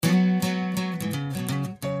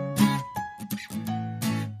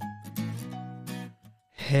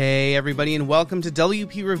Hey everybody, and welcome to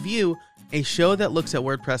WP Review, a show that looks at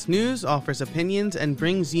WordPress news, offers opinions, and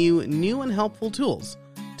brings you new and helpful tools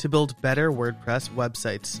to build better WordPress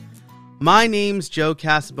websites. My name's Joe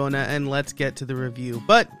Casabona, and let's get to the review.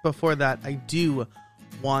 But before that, I do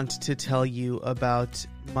want to tell you about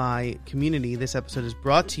my community. This episode is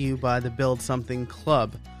brought to you by the Build Something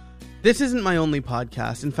Club. This isn't my only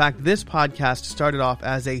podcast. In fact, this podcast started off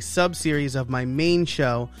as a sub-series of my main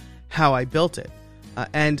show, How I Built It.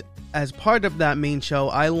 And as part of that main show,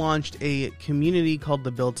 I launched a community called the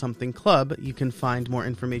Build Something Club. You can find more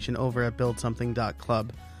information over at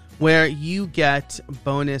buildsomething.club, where you get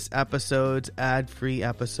bonus episodes, ad-free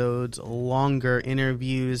episodes, longer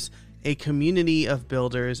interviews, a community of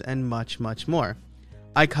builders, and much, much more.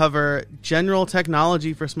 I cover general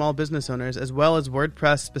technology for small business owners, as well as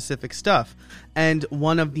WordPress-specific stuff. And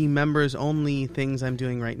one of the members-only things I'm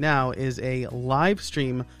doing right now is a live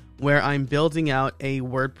stream where I'm building out a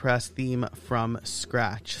WordPress theme from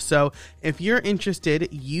scratch. So if you're interested,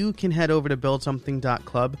 you can head over to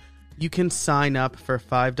buildsomething.club. You can sign up for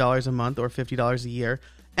 $5 a month or $50 a year.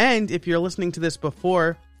 And if you're listening to this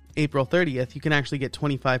before April 30th, you can actually get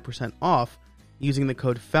 25% off using the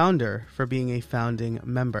code FOUNDER for being a founding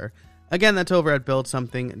member. Again, that's over at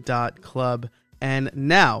buildsomething.club. And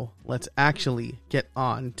now let's actually get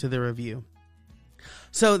on to the review.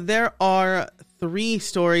 So there are 3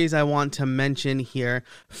 stories I want to mention here.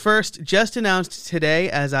 First, just announced today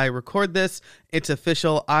as I record this, it's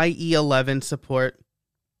official, IE11 support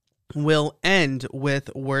will end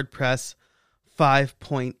with WordPress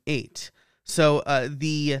 5.8. So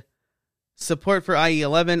the support for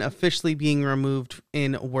IE11 officially being removed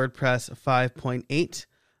in WordPress 5.8.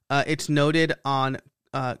 It's noted on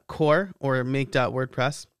core or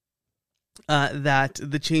make.wordpress that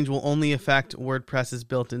the change will only affect WordPress's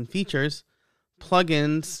built-in features.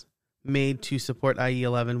 Plugins made to support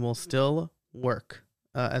IE11 will still work,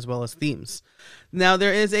 as well as themes. Now,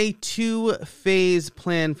 there is a 2-phase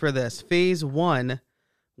plan for this. Phase 1,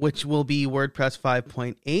 which will be WordPress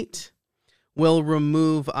 5.8, will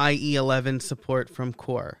remove IE11 support from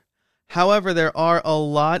core. However, there are a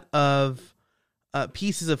lot of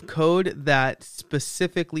pieces of code that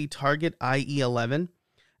specifically target IE11.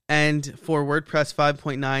 And for WordPress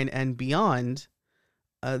 5.9 and beyond,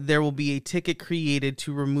 there will be a ticket created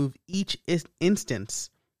to remove each instance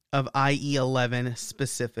of IE11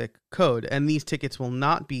 specific code. And these tickets will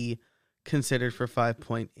not be considered for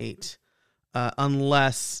 5.8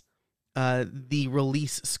 unless the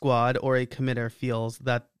release squad or a committer feels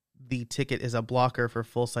that the ticket is a blocker for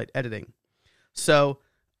full site editing. So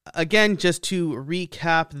again, just to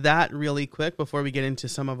recap that really quick before we get into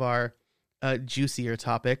some of our juicier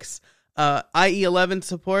topics. IE11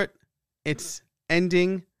 support, it's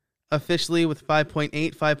ending officially with 5.8.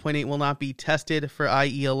 5.8 will not be tested for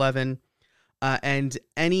IE11. And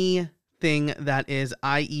anything that is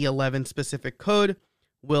IE11 specific code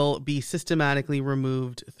will be systematically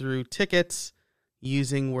removed through tickets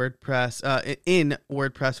using WordPress in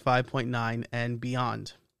WordPress 5.9 and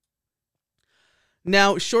beyond.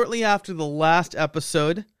 Now, shortly after the last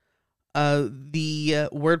episode, the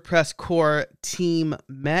WordPress core team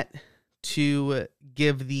met to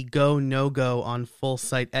give the go, no-go on full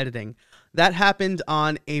site editing. That happened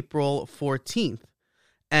on April 14th.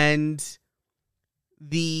 And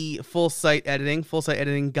the full site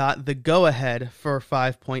editing got the go-ahead for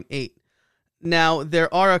 5.8. Now,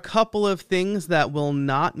 there are a couple of things that will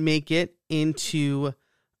not make it into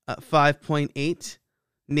 5.8.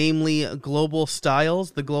 Namely, global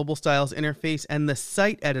styles, the global styles interface, and the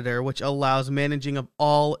site editor, which allows managing of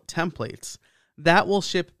all templates. That will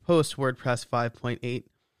ship post WordPress 5.8.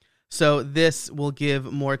 So this will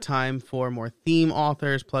give more time for more theme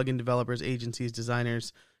authors, plugin developers, agencies,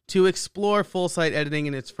 designers to explore full site editing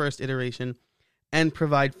in its first iteration and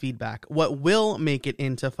provide feedback. What will make it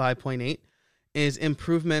into 5.8 is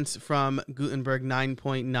improvements from Gutenberg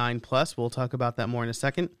 9.9 Plus. We'll talk about that more in a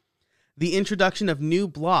second. The introduction of new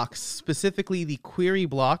blocks, specifically the query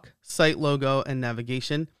block, site logo, and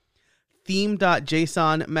navigation.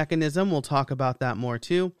 Theme.json mechanism, we'll talk about that more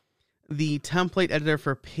too. The template editor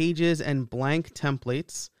for pages and blank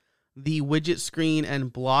templates. The widget screen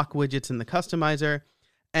and block widgets in the customizer.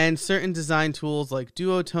 And certain design tools like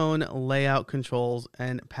duotone, layout controls,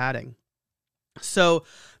 and padding. So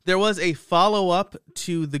there was a follow-up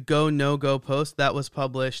to the Go No Go post that was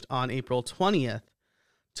published on April 20th.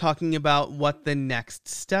 Talking about what the next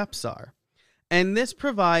steps are. And this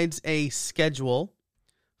provides a schedule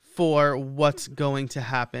for what's going to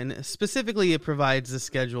happen. Specifically, it provides a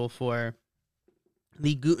schedule for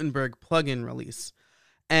the Gutenberg plugin release.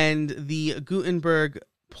 And the Gutenberg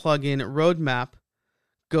plugin roadmap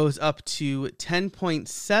goes up to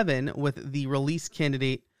 10.7 with the release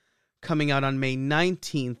candidate coming out on May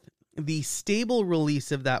 19th. The stable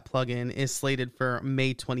release of that plugin is slated for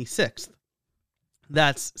May 26th.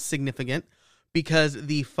 That's significant because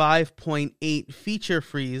the 5.8 feature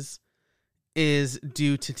freeze is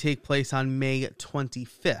due to take place on May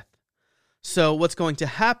 25th. So what's going to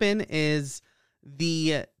happen is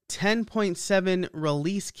the 10.7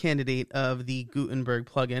 release candidate of the Gutenberg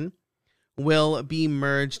plugin will be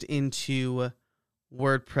merged into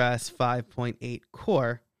WordPress 5.8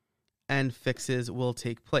 core, and fixes will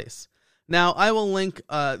take place. Now, I will link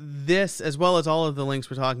this as well as all of the links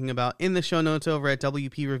we're talking about in the show notes over at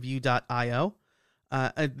wpreview.io.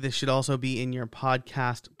 This should also be in your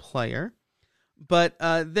podcast player. But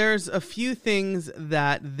there's a few things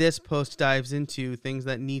that this post dives into, things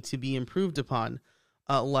that need to be improved upon,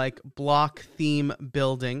 like block theme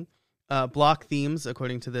building. Block themes,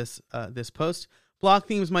 according to this post, block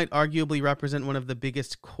themes might arguably represent one of the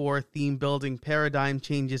biggest core theme building paradigm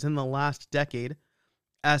changes in the last decade.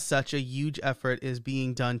 As such, a huge effort is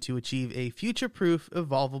being done to achieve a future-proof,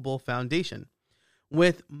 evolvable foundation.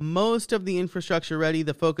 With most of the infrastructure ready,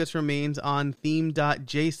 the focus remains on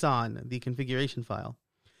theme.json, the configuration file.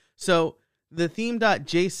 So the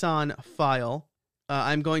theme.json file,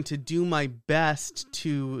 I'm going to do my best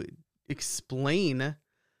to explain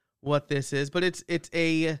what this is, but it's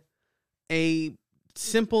a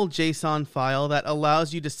simple JSON file that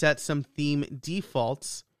allows you to set some theme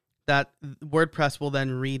defaults that WordPress will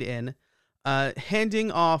then read in,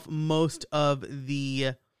 handing off most of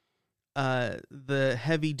the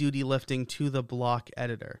heavy duty lifting to the block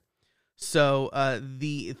editor. So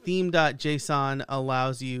the theme.json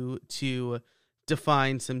allows you to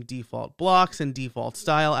define some default blocks and default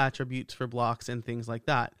style attributes for blocks and things like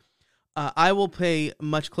that. I will pay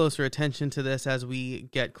much closer attention to this as we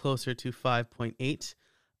get closer to 5.8.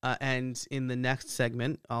 And in the next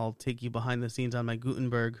segment, I'll take you behind the scenes on my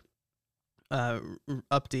Gutenberg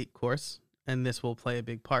update course, and this will play a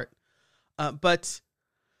big part. But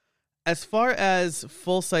as far as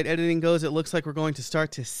full site editing goes, it looks like we're going to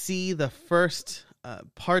start to see the first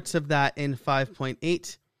parts of that in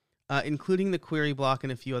 5.8, including the query block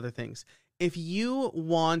and a few other things. If you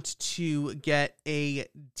want to get a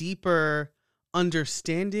deeper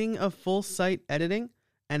understanding of full site editing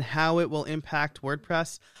and how it will impact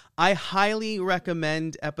WordPress, I highly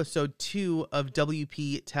recommend episode 2 of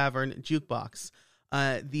WP Tavern Jukebox.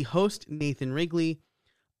 The host, Nathan Wrigley,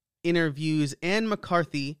 interviews Anne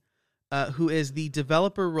McCarthy, who is the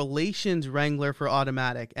developer relations wrangler for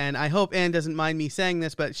Automattic. And I hope Anne doesn't mind me saying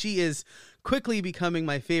this, but she is quickly becoming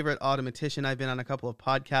my favorite automatician. I've been on a couple of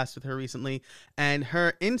podcasts with her recently, and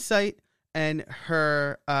her insight and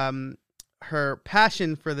her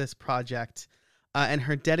passion for this project and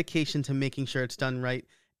her dedication to making sure it's done right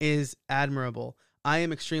is admirable. I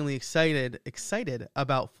am extremely excited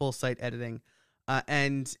about full site editing.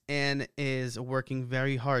 And Anne is working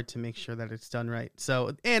very hard to make sure that it's done right.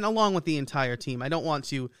 So, and along with the entire team, I don't want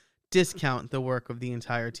to discount the work of the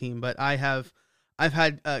entire team, but I've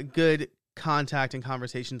had good contact and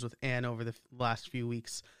conversations with Anne over the last few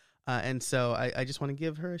weeks. And so I just want to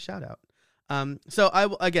give her a shout out. So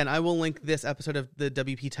I will link this episode of the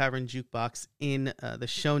WP Tavern Jukebox in the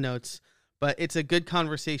show notes, but it's a good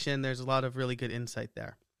conversation. There's a lot of really good insight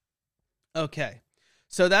there. Okay.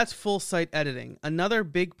 So that's full site editing. Another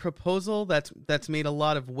big proposal that's made a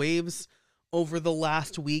lot of waves over the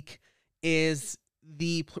last week is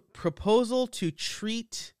the proposal to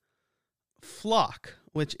treat Flock,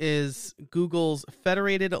 which is Google's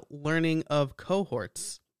federated learning of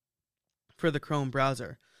cohorts for the Chrome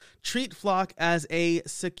browser. Treat Flock as a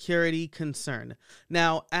security concern.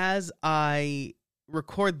 Now, as I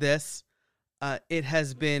record this, it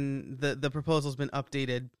has been the proposal's been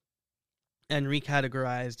updated and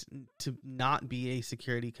recategorized to not be a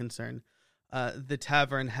security concern. The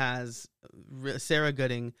Tavern has, Sarah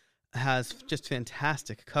Gooding has just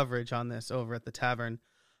fantastic coverage on this over at the Tavern,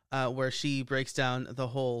 where she breaks down the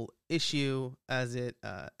whole issue as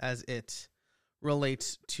it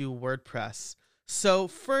relates to WordPress. So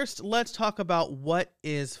first, let's talk about what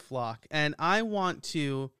is Flock. And I want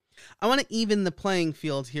to even the playing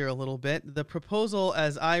field here a little bit. The proposal,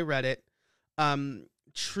 as I read it,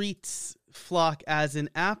 treats Flock as an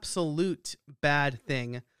absolute bad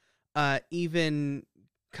thing, even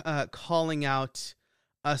calling out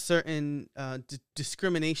a certain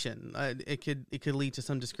discrimination. It could lead to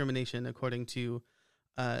some discrimination, according to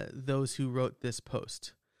those who wrote this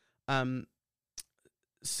post.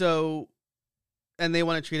 So, and they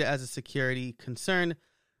want to treat it as a security concern,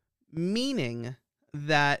 meaning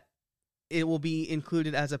that it will be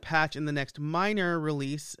included as a patch in the next minor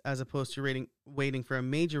release as opposed to waiting for a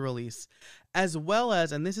major release, as well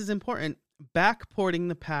as, and this is important, backporting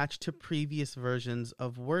the patch to previous versions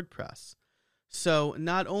of WordPress. So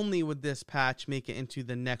not only would this patch make it into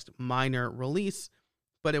the next minor release,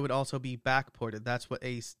 but it would also be backported.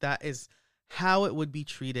 That is how it would be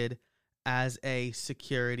treated as a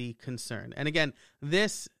security concern. And again,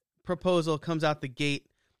 this proposal comes out the gate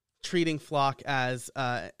treating Flock as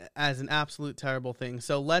an absolute terrible thing.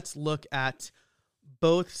 So let's look at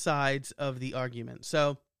both sides of the argument.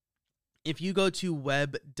 So if you go to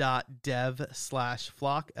web.dev/Flock,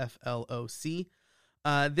 FLOC,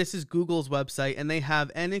 this is Google's website, and they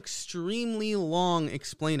have an extremely long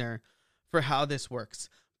explainer for how this works.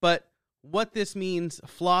 But what this means,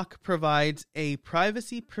 Flock provides a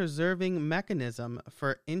privacy-preserving mechanism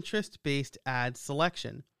for interest-based ad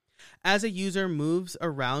selection. As a user moves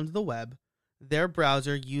around the web, their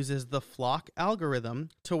browser uses the Flock algorithm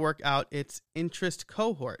to work out its interest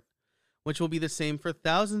cohort, which will be the same for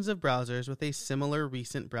thousands of browsers with a similar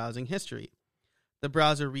recent browsing history. The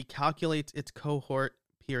browser recalculates its cohort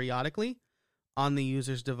periodically on the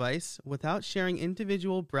user's device without sharing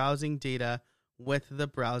individual browsing data with the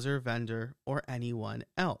browser vendor or anyone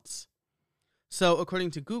else. So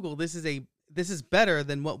according to Google, this is better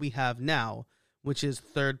than what we have now, which is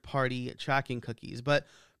third-party tracking cookies. But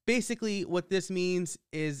basically what this means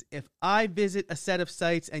is if I visit a set of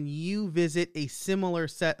sites and you visit a similar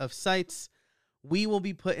set of sites, we will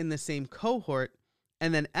be put in the same cohort,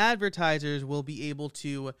 and then advertisers will be able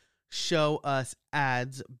to show us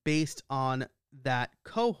ads based on that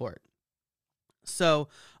cohort. So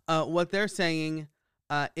what they're saying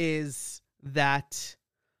is that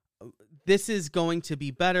this is going to be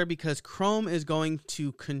better because Chrome is going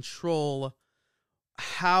to control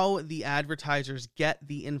how the advertisers get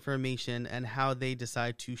the information and how they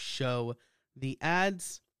decide to show the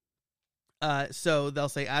ads. So they'll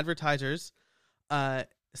say advertisers,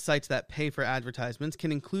 sites that pay for advertisements,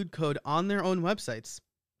 can include code on their own websites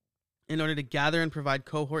in order to gather and provide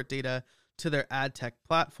cohort data to their ad tech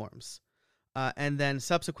platforms. And then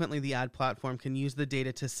subsequently, the ad platform can use the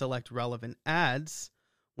data to select relevant ads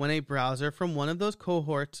when a browser from one of those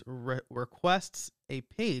cohorts requests a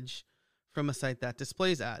page from a site that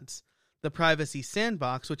displays ads. The Privacy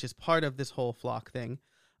Sandbox, which is part of this whole Flock thing,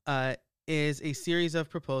 is a series of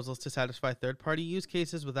proposals to satisfy third-party use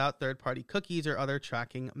cases without third-party cookies or other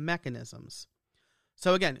tracking mechanisms.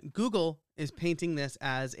 So again, Google is painting this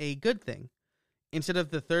as a good thing. Instead of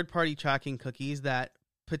the third-party tracking cookies that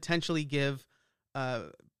potentially give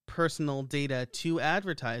personal data to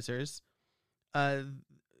advertisers,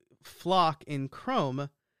 Flock in Chrome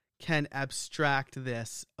can abstract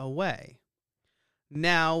this away.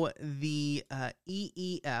 Now, the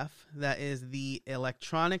EEF, that is the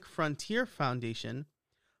Electronic Frontier Foundation,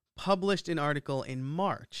 published an article in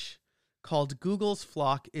March called Google's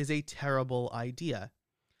Flock is a Terrible Idea.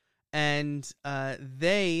 And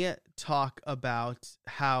they talk about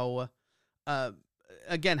how,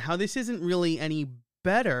 how this isn't really any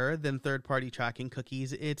better than third-party tracking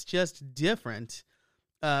cookies. It's just different,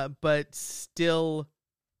 but still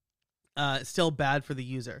bad for the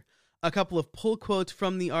user. A couple of pull quotes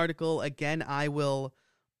from the article. Again, I will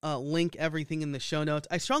link everything in the show notes.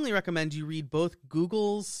 I strongly recommend you read both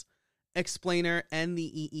Google's explainer and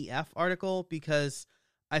the EEF article because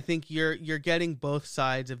I think you're getting both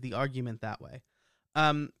sides of the argument that way.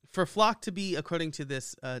 For Flock to be, according to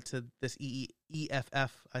this EFF,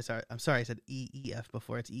 I said EEF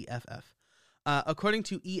before, it's EFF. According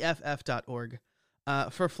to EFF.org,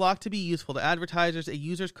 for Flock to be useful to advertisers, a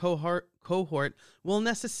user's cohort will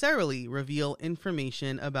necessarily reveal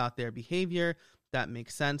information about their behavior. That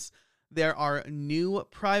makes sense. There are new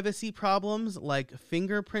privacy problems like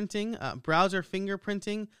fingerprinting. Browser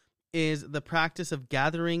fingerprinting is the practice of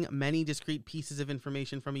gathering many discrete pieces of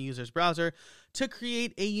information from a user's browser to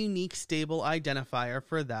create a unique stable identifier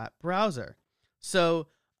for that browser. So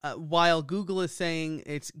while Google is saying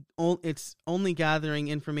it's only gathering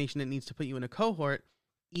information it needs to put you in a cohort,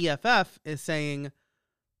 EFF is saying,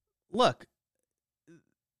 look,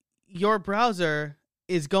 your browser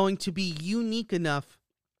is going to be unique enough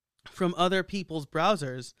from other people's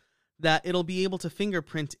browsers that it'll be able to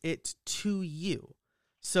fingerprint it to you.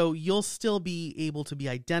 So you'll still be able to be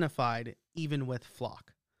identified even with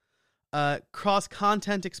Flock.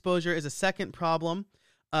 Cross-content exposure is a second problem.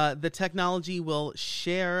 The technology will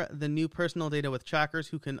share the new personal data with trackers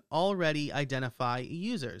who can already identify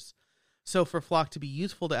users. So for Flock to be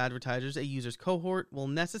useful to advertisers, a user's cohort will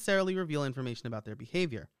necessarily reveal information about their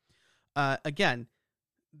behavior. Again,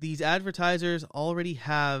 these advertisers already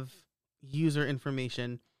have user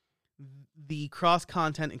information. the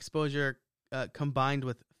cross-content exposure combined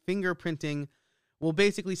with fingerprinting will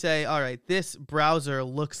basically say, all right, this browser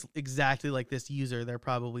looks exactly like this user. They're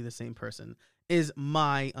probably the same person, is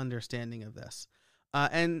my understanding of this.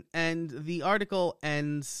 And the article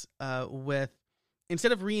ends with,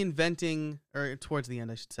 instead of reinventing, or towards the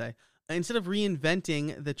end, I should say, instead of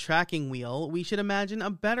reinventing the tracking wheel, we should imagine a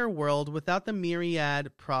better world without the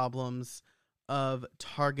myriad problems of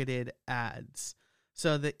targeted ads.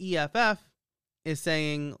 So the EFF is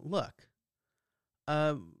saying, look,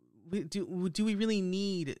 do we really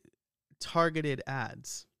need targeted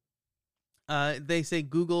ads? They say,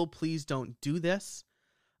 Google, please don't do this.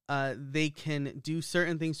 They can do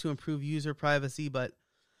certain things to improve user privacy, but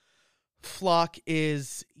FLoC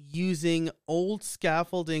is using old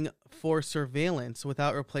scaffolding for surveillance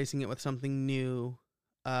without replacing it with something new,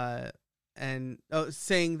 and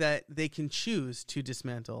saying that they can choose to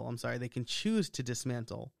dismantle. They can choose to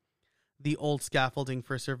dismantle the old scaffolding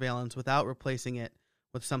for surveillance without replacing it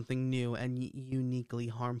with something new and uniquely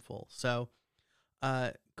harmful. So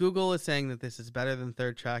Google is saying that this is better than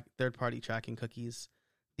third-party tracking cookies.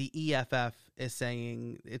 The EFF is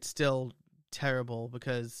saying it's still terrible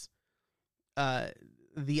because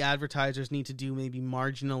the advertisers need to do maybe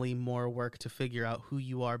marginally more work to figure out who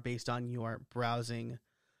you are based on your browsing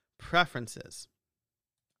preferences.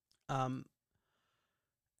 And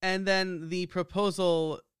then the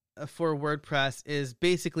proposal for WordPress is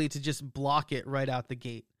basically to just block it right out the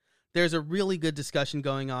gate. There's a really good discussion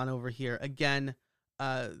going on over here. Again,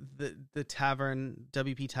 the tavern,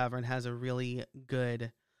 WP Tavern, has a really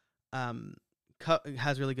good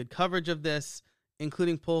coverage of this,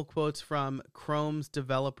 including pull quotes from Chrome's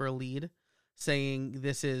developer lead saying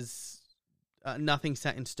this is nothing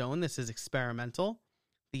set in stone. This is experimental.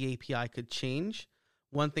 The API could change.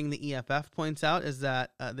 One thing the EFF points out is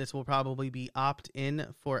that this will probably be opt-in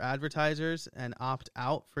for advertisers and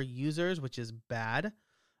opt-out for users, which is bad.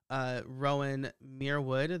 Rowan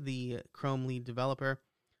Meerwood, the Chrome lead developer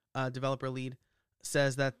lead,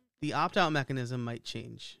 says that the opt-out mechanism might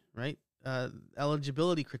change, right?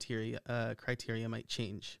 Eligibility criteria might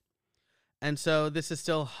change. And so this is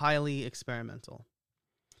still highly experimental.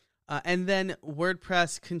 And then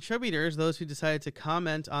WordPress contributors, those who decided to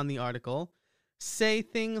comment on the article, say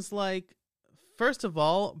things like, first of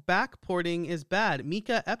all, backporting is bad.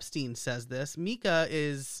 Mika Epstein says this. Mika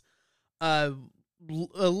is a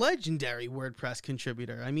legendary WordPress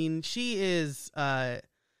contributor. I mean, she has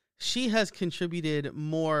contributed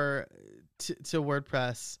more to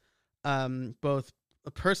WordPress, both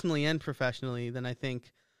personally and professionally, than I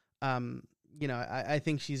think. I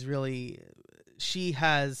think she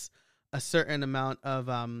has a certain amount of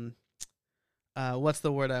what's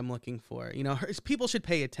the word I'm looking for? People should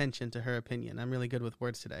pay attention to her opinion. I'm really good with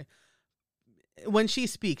words today. When she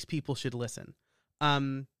speaks, people should listen.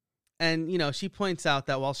 And she points out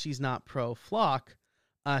that while she's not pro FLoC,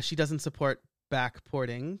 she doesn't support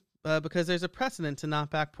backporting because there's a precedent to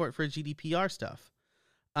not backport for GDPR stuff.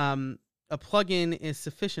 A plugin is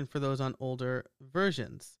sufficient for those on older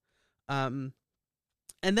versions. And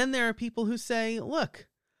then there are people who say, look,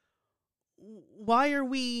 why are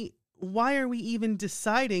we even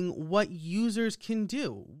deciding what users can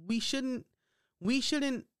do? We shouldn't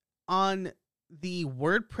on the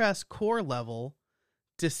WordPress core level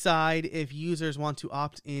decide if users want to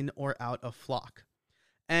opt in or out of FLoC.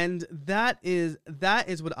 And that is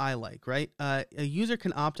what I like, right? A user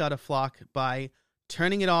can opt out of FLoC by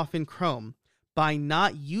turning it off in Chrome, by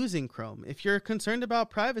not using Chrome. If you're concerned about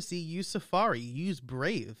privacy, use Safari, use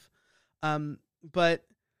Brave. But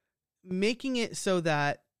making it so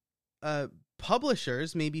that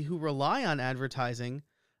publishers, maybe who rely on advertising,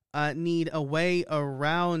 need a way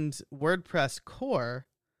around WordPress core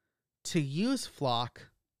to use FLoC,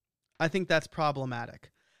 I think that's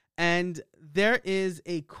problematic. And there is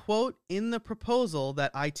a quote in the proposal that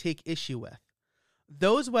I take issue with.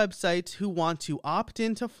 Those websites who want to opt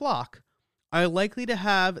into FLoC are likely to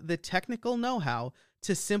have the technical know-how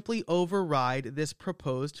to simply override this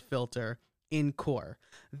proposed filter in core.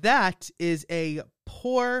 That is a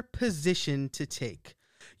poor position to take.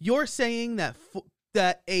 You're saying that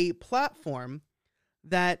that a platform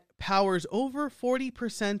that powers over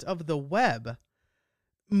 40% of the web,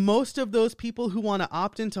 most of those people who want to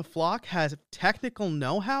opt into FLoC has technical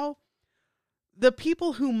know-how? The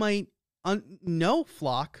people who might know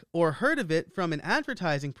FLoC or heard of it from an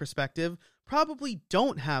advertising perspective probably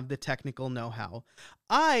don't have the technical know-how.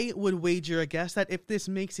 I would wager a guess that if this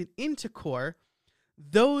makes it into core,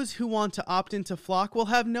 those who want to opt into FLoC will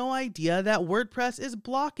have no idea that WordPress is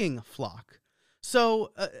blocking FLoC.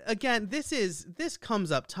 So again, this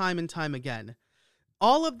comes up time and time again.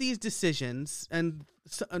 all of these decisions, and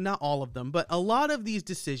not all of them, but a lot of these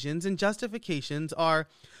decisions and justifications are,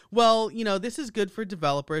 well, this is good for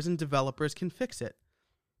developers and developers can fix it.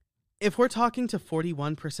 If we're talking to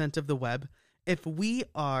 41% of the web, if we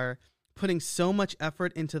are putting so much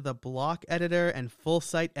effort into the block editor and full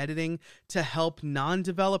site editing to help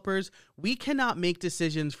non-developers, we cannot make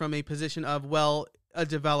decisions from a position of, well, a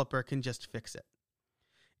developer can just fix it.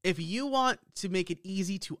 If you want to make it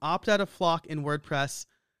easy to opt out of Flock in WordPress,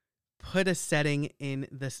 put a setting in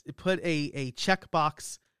this, put a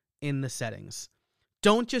checkbox in the settings.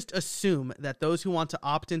 Don't just assume that those who want to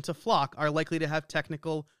opt into Flock are likely to have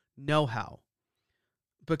technical know-how.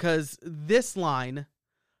 Because this line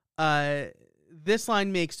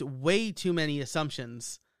makes way too many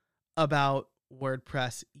assumptions about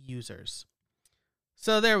WordPress users.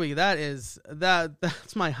 So there we go.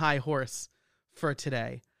 That's my high horse for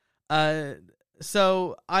today.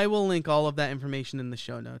 So I will link all of that information in the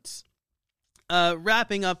show notes.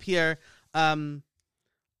 Wrapping up here,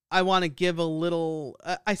 I want to give a little...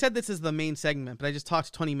 I said this is the main segment, but I just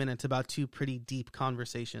talked 20 minutes about two pretty deep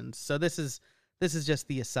conversations. So this is just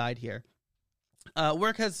the aside here. My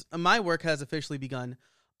work has officially begun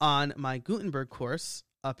on my Gutenberg course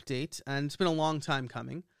update, and it's been a long time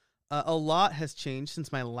coming. A lot has changed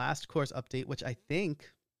since my last course update, which I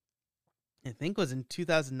think was in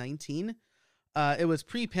 2019. It was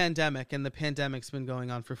pre-pandemic, and the pandemic's been going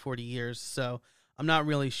on for 40 years, so I'm not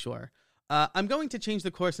really sure. I'm going to change the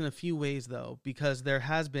course in a few ways, though, because there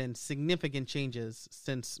has been significant changes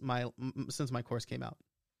since my course came out.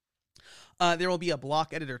 There will be a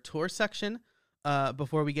block editor tour section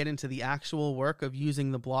before we get into the actual work of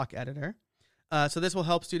using the block editor. So this will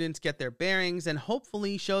help students get their bearings and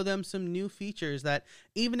hopefully show them some new features that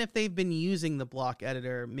even if they've been using the block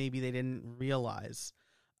editor, maybe they didn't realize.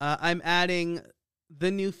 I'm adding the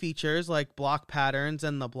new features like block patterns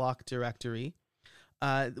and the block directory.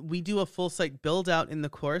 We do a full site build out in the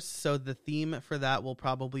course, so the theme for that will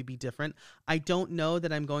probably be different. I don't know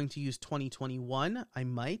that I'm going to use 2021. I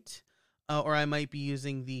might. Or I might be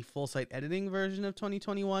using the full site editing version of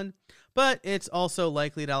 2021, but it's also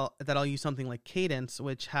likely that I'll use something like Cadence,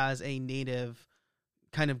 which has a native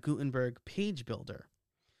kind of Gutenberg page builder.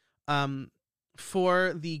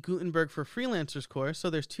 For the Gutenberg for Freelancers course, so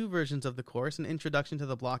there's two versions of the course, an introduction to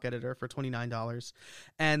the block editor for $29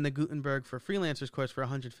 and the Gutenberg for Freelancers course for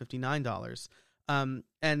 $159. And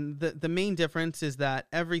the main difference is that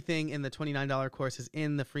everything in the $29 course is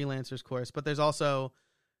in the Freelancers course, but there's also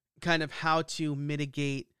kind of how to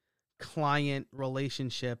mitigate client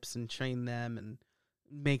relationships and train them and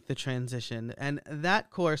make the transition. And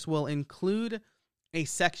that course will include a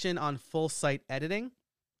section on full site editing.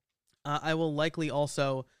 I will likely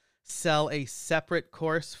also sell a separate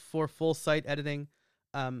course for full site editing,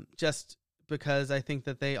 just because I think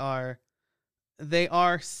that they are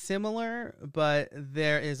similar, but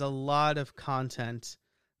there is a lot of content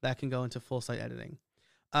that can go into full site editing.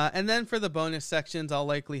 And then for the bonus sections, I'll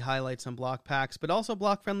likely highlight some block packs, but also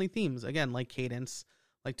block-friendly themes, again, like Cadence,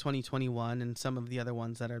 like 2021, and some of the other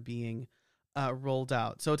ones that are being rolled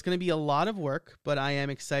out. So it's going to be a lot of work, but I am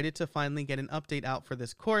excited to finally get an update out for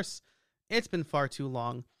this course. It's been far too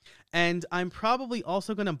long. And I'm probably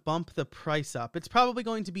also going to bump the price up. It's probably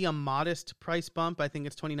going to be a modest price bump. I think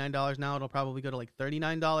it's $29 now. It'll probably go to like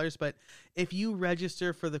 $39. But if you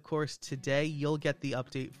register for the course today, you'll get the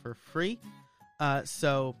update for free.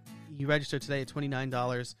 So you register today at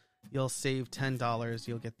 $29, you'll save $10.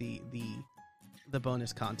 You'll get the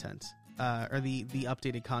bonus content, or the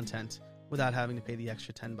updated content without having to pay the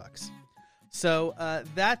extra $10. So,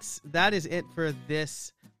 that is it for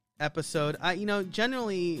this episode.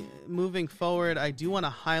 Generally moving forward, I do want to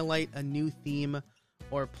highlight a new theme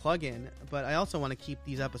or plugin, but I also want to keep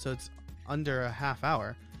these episodes under a half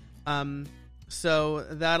hour. So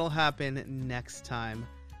that'll happen next time.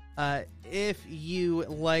 If you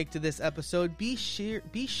liked this episode, be sure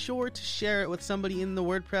to share it with somebody in the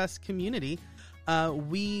WordPress community.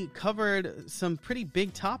 We covered some pretty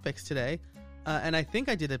big topics today, and I think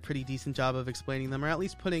I did a pretty decent job of explaining them, or at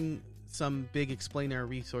least putting some big explainer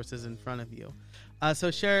resources in front of you.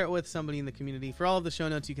 So share it with somebody in the community. For all of the show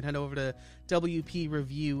notes, you can head over to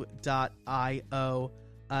wpreview.io,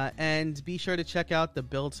 and be sure to check out the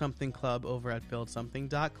Build Something Club over at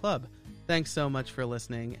buildsomething.club. Thanks so much for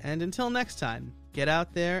listening, and until next time, get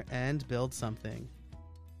out there and build something.